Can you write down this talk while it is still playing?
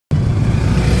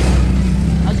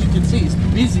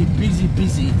busy, busy,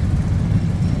 busy.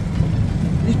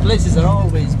 These places are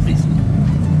always busy.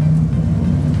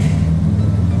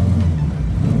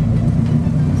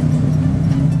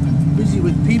 Busy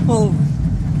with people.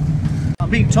 I'm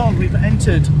being told we've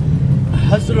entered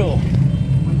Hazro,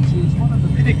 which is one of the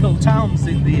pinnacle towns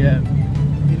in the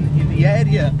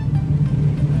area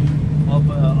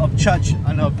of Chaj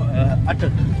and of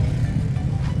Atak.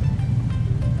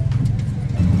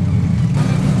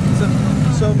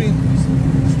 So I've been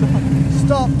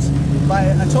stopped by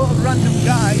a total random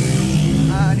guy,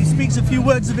 and he speaks a few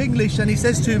words of English, and he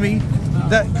says to me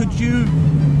that, could you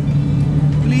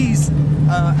please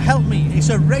help me? It's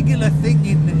a regular thing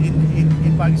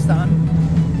in Pakistan.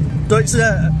 So it's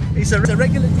a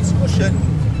regular discussion,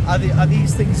 are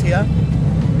these things here.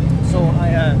 So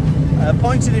I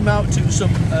pointed him out to some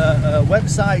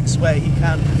websites where he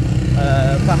can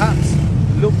perhaps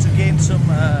look to gain some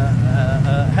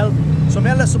help. So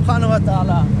may Allah subhanahu wa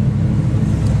ta'ala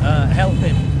help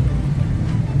him.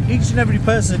 Each and every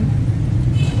person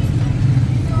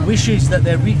wishes that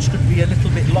their reach could be a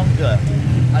little bit longer,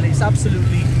 and it's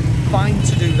absolutely fine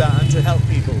to do that and to help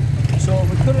people. So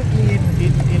we're currently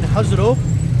in Hazro,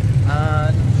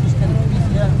 and it's just getting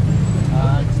busier,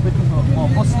 it's becoming more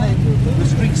bustling, the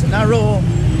streets narrow,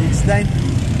 it's then.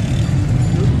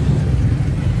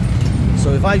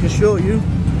 So if I just show you,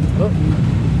 look,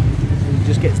 it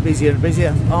just gets busier and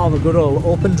busier. Oh, the good old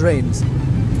open drains.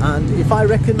 And if I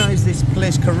recognise this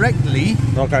place correctly,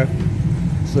 okay.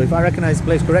 So if I recognise the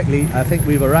place correctly, I think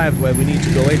we've arrived where we need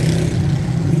to go in.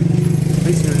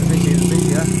 Busier and busier and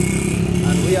busier.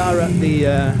 And we are at the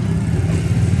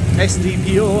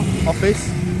SDPO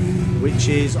office, which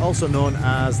is also known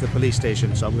as the police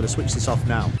station. So I'm going to switch this off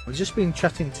now. I've just been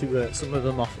chatting to some of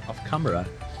them off camera,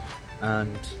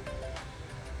 and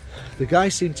the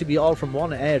guys seem to be all from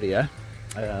one area,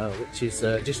 which is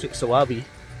District Sawabi.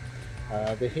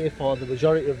 They're here for the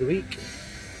majority of the week,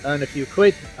 earn a few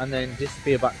quid, and then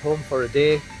disappear back home for a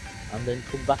day, and then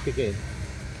come back again.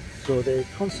 So they're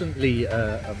constantly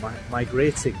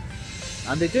migrating,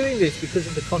 and they're doing this because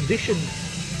of the conditions.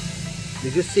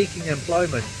 They're just seeking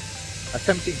employment,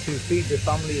 attempting to feed their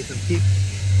families and keep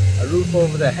a roof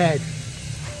over their head.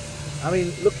 I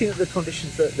mean, looking at the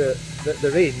conditions that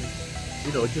they're in,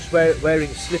 you know, just wearing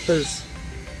slippers,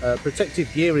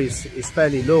 protective gear is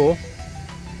fairly low.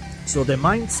 So their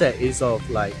mindset is of,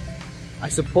 like, I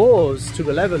suppose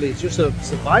to a level it's just of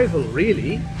survival,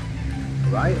 really,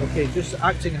 right? Okay, just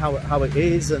acting how it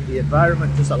is, and the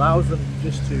environment just allows them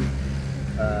just to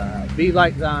be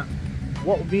like that.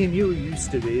 What me and you are used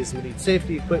to is we need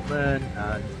safety equipment,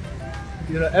 and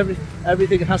you know,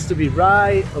 everything has to be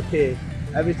right. Okay,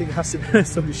 everything has to be.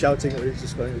 Somebody shouting at me,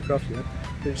 just going across, you know.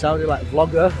 Been shouting like a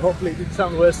vlogger. Hopefully it didn't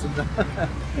sound worse than that.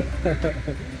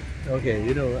 Okay,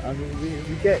 you know, I mean,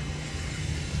 we get,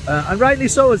 and rightly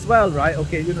so as well, right?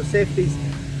 Okay, you know, safety's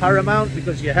paramount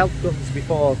because your health comes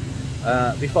before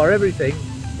everything.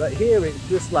 But here it's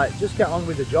just like, just get on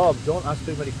with the job. Don't ask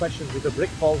too many questions. If a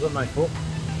brick falls on my foot,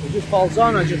 it just falls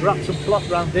on. I just wrap some cloth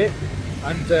around it,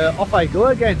 and off I go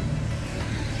again.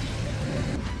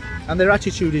 And their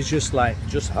attitude is just like,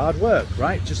 just hard work,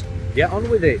 right? Just get on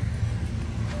with it.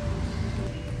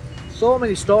 So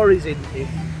many stories in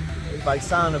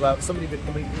Pakistan about somebody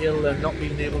becoming ill and not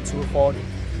being able to afford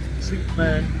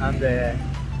treatment, and they're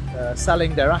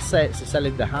selling their assets,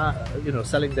 selling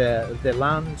selling their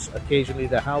land, occasionally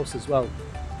their house as well,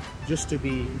 just to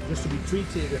be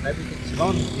treated, and everything's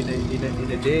gone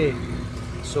in a day.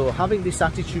 So having this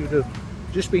attitude of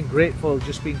just being grateful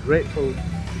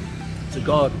to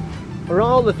God for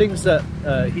all the things that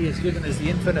He has given us, the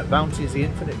infinite bounties, the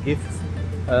infinite gifts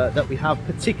that we have,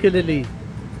 particularly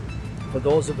for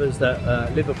those of us that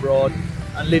live abroad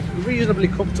and live reasonably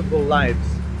comfortable lives.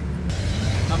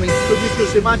 I mean, could you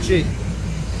just imagine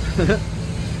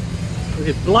if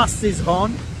it blasts his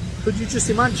horn? Could you just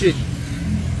imagine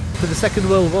for the Second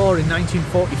World War in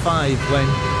 1945, when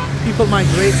people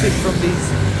migrated from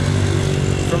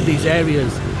these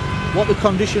areas, what the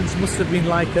conditions must have been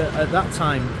like at that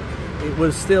time? It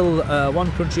was still one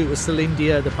country, it was still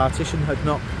India. The partition had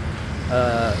not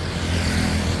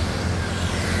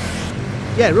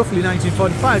roughly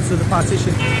 1945, so the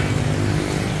partition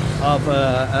of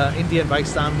India and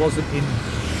Pakistan wasn't in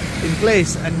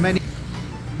place, and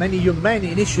many young men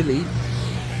initially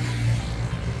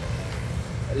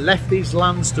left these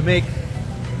lands to make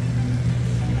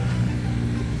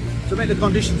the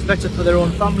conditions better for their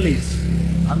own families,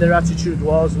 and their attitude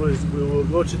was we will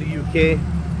go to the UK.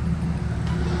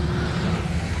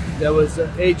 There was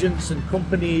agents and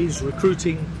companies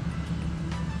recruiting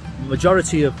the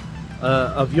majority of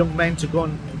young men to go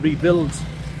and rebuild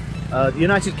the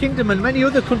United Kingdom and many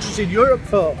other countries in Europe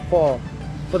for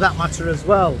that matter as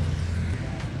well.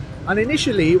 And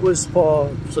initially it was for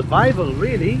survival,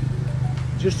 really,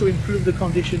 just to improve the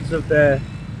conditions of their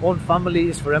own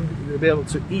families, for them to be able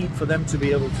to eat, for them to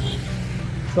be able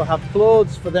to have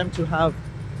clothes, for them to have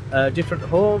different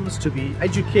homes, to be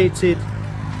educated,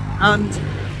 and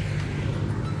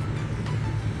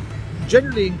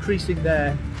generally increasing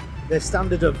their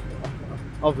standard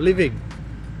of living.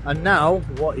 And now,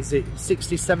 what is it,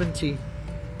 60, 70,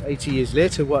 80 years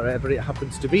later, whatever it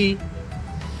happens to be,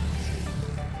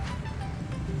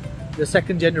 the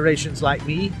second generations like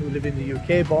me, who live in the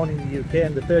UK, born in the UK,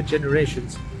 and the third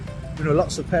generations, you know,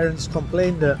 lots of parents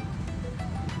complain that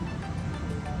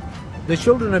the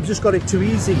children have just got it too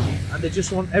easy and they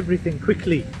just want everything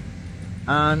quickly.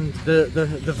 And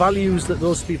the values that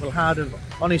those people had of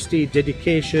honesty,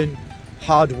 dedication,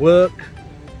 hard work,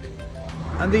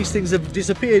 and these things have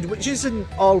disappeared, which isn't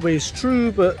always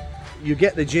true, but you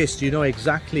get the gist, you know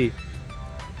exactly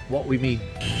what we mean.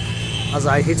 As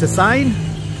I hit a sign,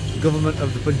 the Government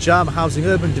of the Punjab Housing,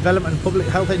 Urban Development and Public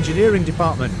Health Engineering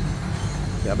Department.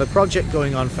 We have a project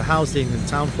going on for housing and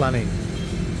town planning.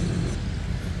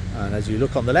 And as you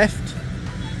look on the left,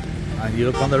 and you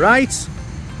look on the right,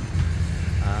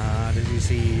 and as you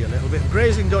see a little bit of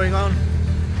grazing going on,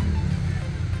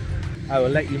 I will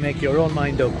let you make your own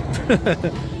mind up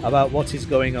about what is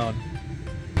going on.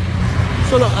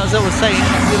 So look, as I was saying,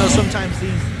 you know, sometimes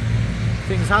these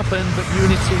things happen, but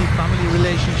unity, family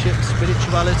relationships,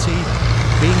 spirituality,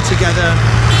 being together,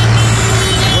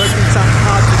 working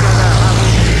hard together,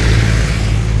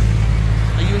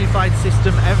 having a unified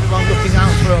system, everyone looking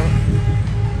out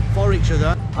for each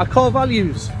other, are core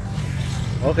values.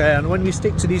 Okay, and when we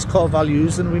stick to these core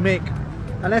values and we make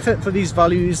an effort for these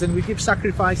values and we give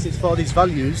sacrifices for these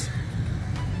values,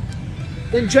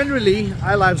 then generally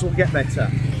our lives will get better.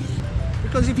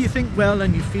 Because if you think well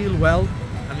and you feel well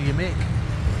and you make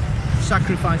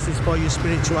sacrifices for your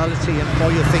spirituality and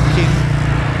for your thinking,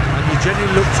 and you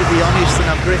generally look to be honest and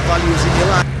have great values in your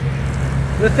life,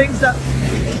 the things that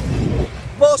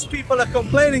most people are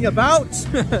complaining about,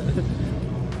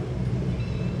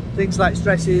 things like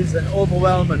stresses and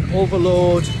overwhelm and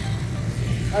overload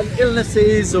and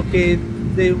illnesses, okay,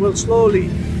 they will slowly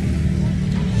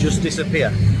just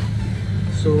disappear.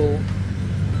 So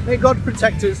may God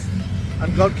protect us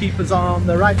and God keep us on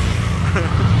the right.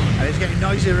 And it's getting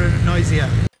noisier and noisier.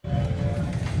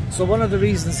 So one of the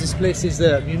reasons this place is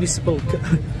the municipal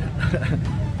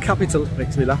capital,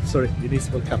 makes me laugh, sorry,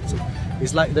 municipal capital,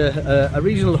 is like a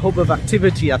regional hub of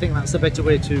activity. I think that's a better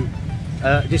way to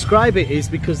describe it, is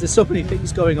because there's so many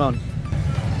things going on.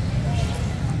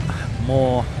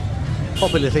 More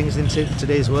popular things in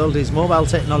today's world is mobile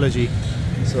technology.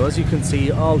 So as you can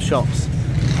see, all shops,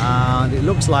 and it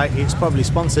looks like it's probably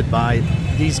sponsored by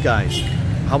these guys.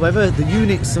 However, the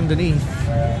units underneath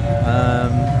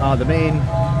are the main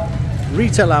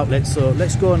retail outlets, so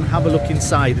let's go and have a look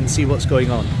inside and see what's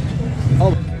going on.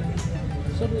 Oh,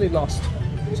 suddenly lost,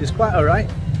 which is quite alright.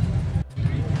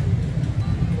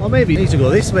 Or maybe we need to go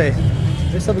this way.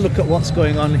 Let's have a look at what's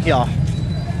going on here.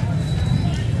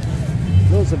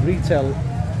 Loads of retail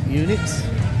units.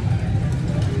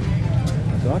 Oh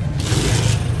my God.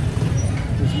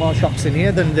 There's more shops in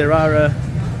here than there are a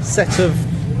set of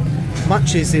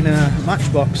matches in a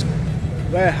matchbox.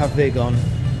 Where have they gone?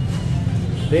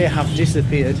 They have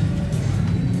disappeared.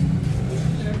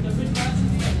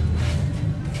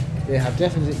 They have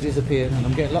definitely disappeared, and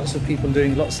I'm getting lots of people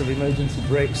doing lots of emergency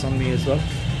brakes on me as well.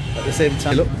 At the same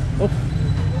time, look, oh,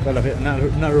 got a bit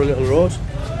narrow little road.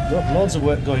 Look, loads of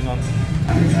work going on.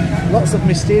 Lots of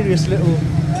mysterious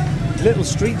little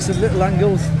streets and little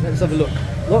angles. Let's have a look.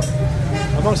 Look,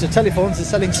 amongst the telephones they're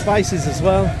selling spices as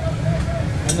well,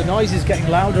 and the noise is getting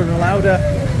louder and louder.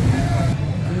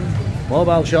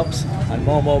 Mobile shops and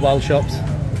more mobile shops.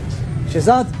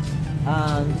 Shazad,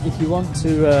 and if you want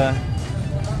to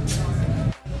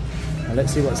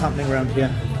let's see what's happening around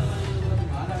here.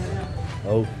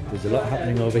 Oh, there's a lot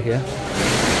happening over here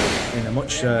in a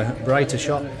much brighter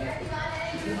shop.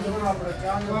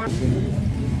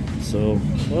 So,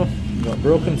 oh, got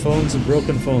broken phones and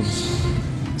broken phones.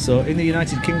 So in the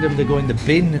United Kingdom they go in the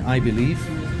bin, I believe.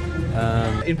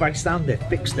 In Pakistan they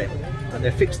fix them, and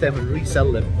they fix them and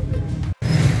resell them.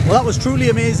 Well, that was truly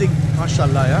amazing,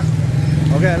 mashallah, yeah?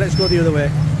 Okay, let's go the other way.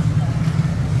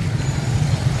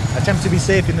 Attempt to be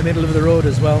safe in the middle of the road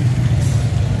as well.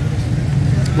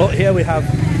 Look, here we have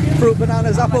fruit,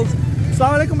 bananas, apples.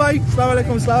 Assalamu alaikum, bhai. Assalamu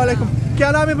alaikum, assalamu alaikum.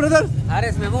 Kya naam hai, brother?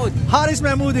 Haris Mahmood. Haris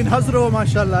Mahmood in Hazro,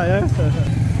 mashallah, yeah?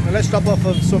 Well, let's stop off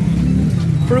on some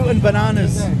fruit and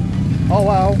bananas. Oh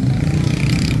wow.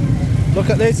 Look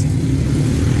at this.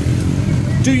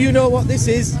 Do you know what this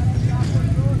is?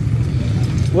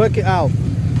 Work it out.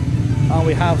 And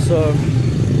we have some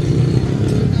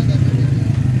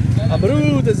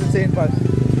amrood, as it's in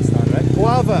Pakistan, right?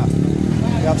 Guava.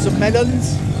 We have some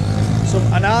melons, some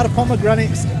anar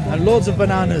pomegranates, and loads of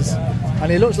bananas.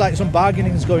 And it looks like some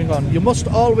bargaining is going on. You must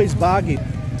always bargain.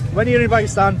 When you're in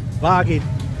Pakistan, bargain.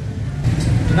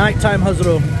 Nighttime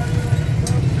Hazro.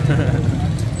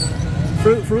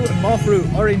 Fruit and more fruit.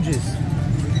 Oranges.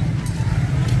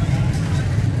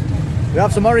 We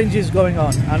have some oranges going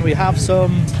on, and we have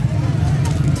some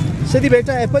Sidi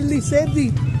beta apple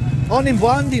Sidi on in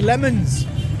Bwandi lemons.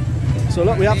 So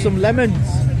look, we have some lemons.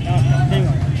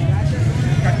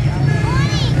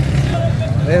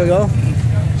 There we go.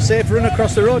 Safe run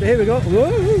across the road. Here we go.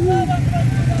 Whoa.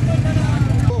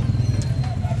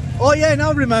 Oh yeah,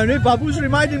 now reminded. Babu's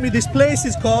reminding me this place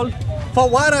is called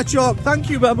Fawara Chowk. Thank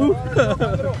you, Babu.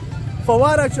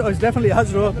 Fawara Chowk. It's definitely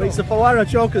Hazro, but it's a Fawara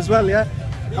Chowk as well, yeah.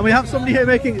 And we have somebody here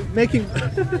making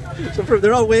some fruit.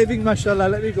 They're all waving, mashallah.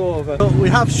 Let me go over. So we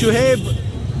have Shuaib,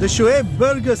 the Shuaib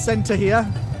Burger Centre here.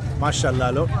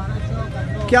 Mashallah, look.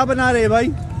 क्या बना रहे भाई?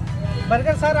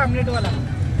 Burger sir omelette वाला।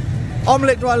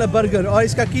 Omelette वाला burger और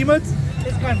इसका कीमत?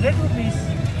 इसका 100 rupees.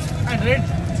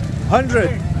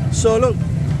 100. So look,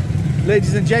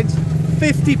 ladies and gents,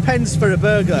 50 pence for a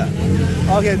burger.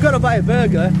 Okay, I've got to buy a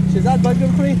burger. Is that burger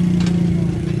free?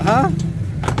 Huh?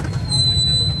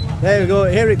 There we go.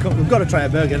 Here it comes. We've got to try a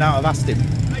burger now. I've asked him.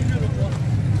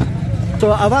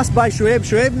 So I've asked by Shuaib.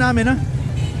 Shuaib naam hai na?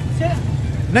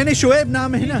 Nene Shuaib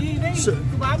naam hai na? So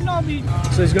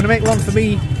he's going to make one for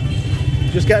me.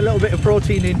 Just get a little bit of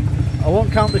protein in. I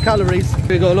won't count the calories. Here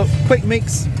we go. Look, quick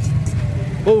mix.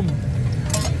 Boom.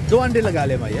 Do ande laga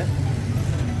le bhai, yeah?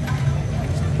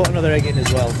 Put another egg in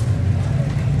as well.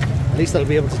 At least I'll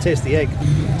be able to taste the egg.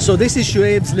 So this is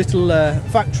Shuaib's little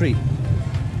factory.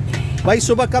 भाई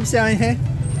सुबह कब से आए हैं?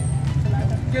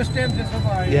 किस time से सुबह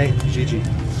आए? जी जी.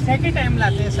 सेकंड टाइम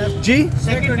लाते हैं सर. जी?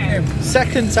 Second time.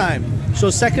 Second time.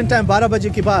 So second time 12 बजे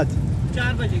के बाद?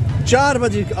 4 बजे. 4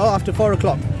 बजे. Oh, after 4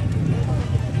 o'clock.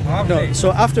 No,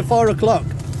 so after 4 o'clock.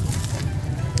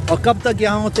 और कब तक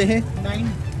यहाँ होते हैं? 9.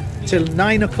 Till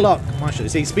 9 o'clock. Mashallah.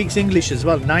 So he speaks English as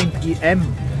well. 9 p.m.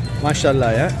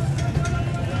 Mashallah, yeah.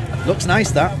 Looks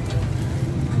nice that.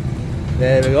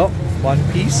 There we go. One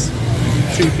piece.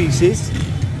 2 pieces.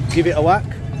 Give it a whack.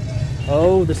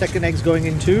 Oh, the second egg's going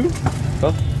in too.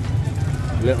 Oh,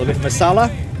 a little bit masala.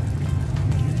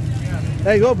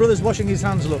 There you go, brother's washing his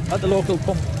hands, look, at the local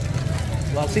pump.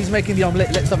 Whilst he's making the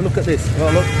omelette, let's have a look at this.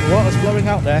 Oh look, water's flowing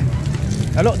out there.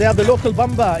 And look, they have the local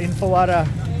bamba in Fawara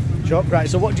Chowk. Right,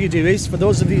 so what do you do is, for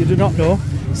those of you who do not know,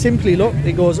 simply look,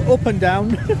 it goes up and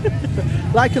down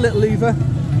like a little lever.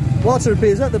 Water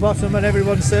appears at the bottom and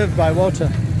everyone's served by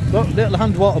water. Look, little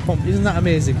hand water pump, isn't that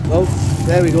amazing? Well,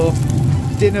 there we go.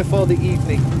 Dinner for the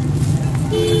evening.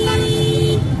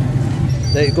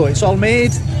 There you go, it's all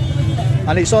made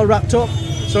and it's all wrapped up.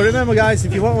 So remember guys,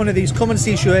 if you want one of these, come and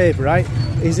see Shuaib, right?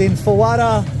 He's in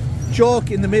Fawara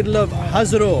Chowk in the middle of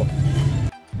Hazro.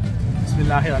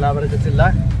 Bismillah ala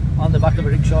barakatillah. On the back of a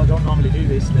rickshaw, don't normally do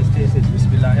this. Let's taste it.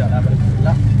 Bismillah ala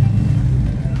barakatillah.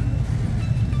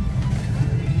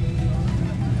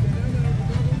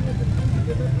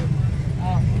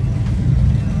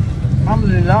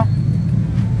 Alhamdulillah.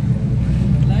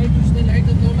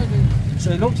 So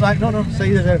it looks like, no,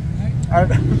 see there's a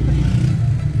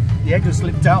the egg has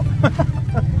slipped out.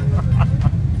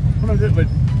 What is it with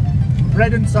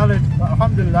bread and salad? But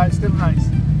alhamdulillah, it's still nice.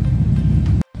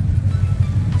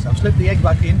 So I've slipped the egg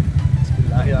back in.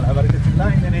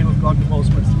 Bismillah, in the name of God, the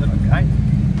most merciful and kind.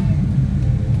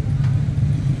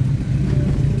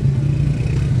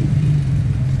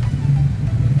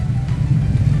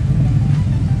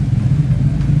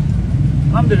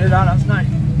 Alhamdulillah, that's nice.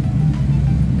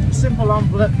 A simple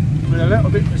omelette with a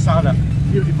little bit of masala.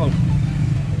 Beautiful.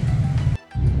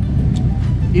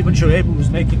 Even Shuaib, who was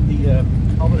making the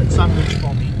omelette sandwich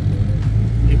for me,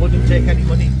 he wouldn't take any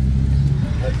money.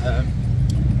 But,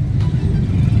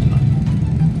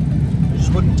 he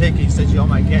just wouldn't take it. He says, "You're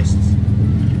my guests."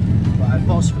 But I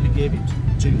forcefully gave it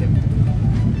to him.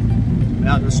 May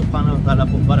Allah subhanahu wa ta'ala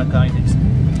put barakah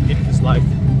in his life.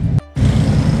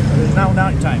 It is now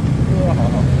night time.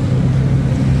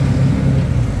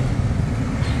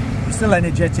 It's still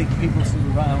energetic, people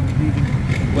still around, leaving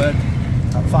work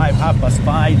at 5,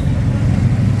 5:30.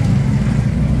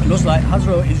 It looks like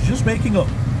Hazro is just making up.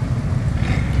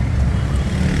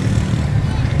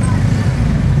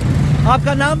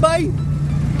 आपका नाम भाई?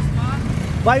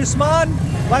 भाई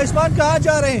उस्मान कहाँ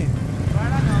जा रहे हैं?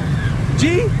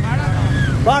 जी?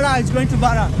 Bara, it's going to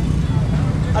Bara.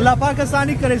 अल्लाह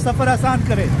पाकिस्तानी करे, सफर आसान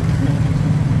करे।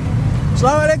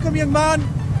 अस्सलाम वालेकुम यंग मैन,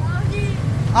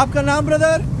 आपका नाम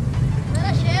ब्रदर?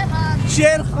 मेरा शेर खान।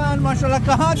 शेर खान, माशाल्लाह।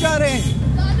 कहाँ जा रहे हैं?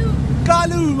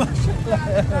 कालू,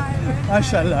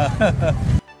 माशाल्लाह।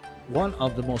 One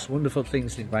of the most wonderful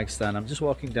things in Pakistan, I'm just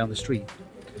walking down the street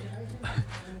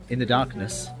in the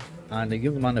darkness, and a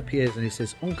young man appears and he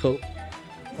says, "Uncle,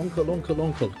 uncle, uncle,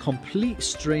 uncle." Complete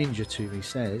stranger to me,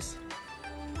 says,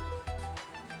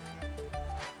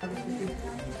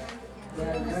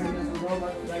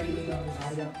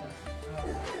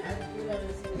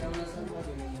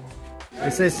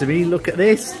 he says to me, "Look at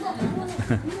this."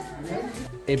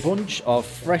 A bunch of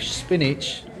fresh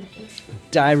spinach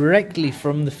directly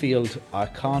from the field. I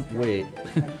can't wait.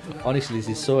 Honestly, this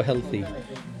is so healthy,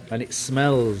 and it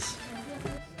smells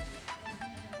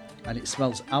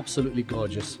absolutely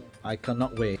gorgeous. I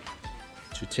cannot wait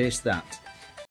to taste that.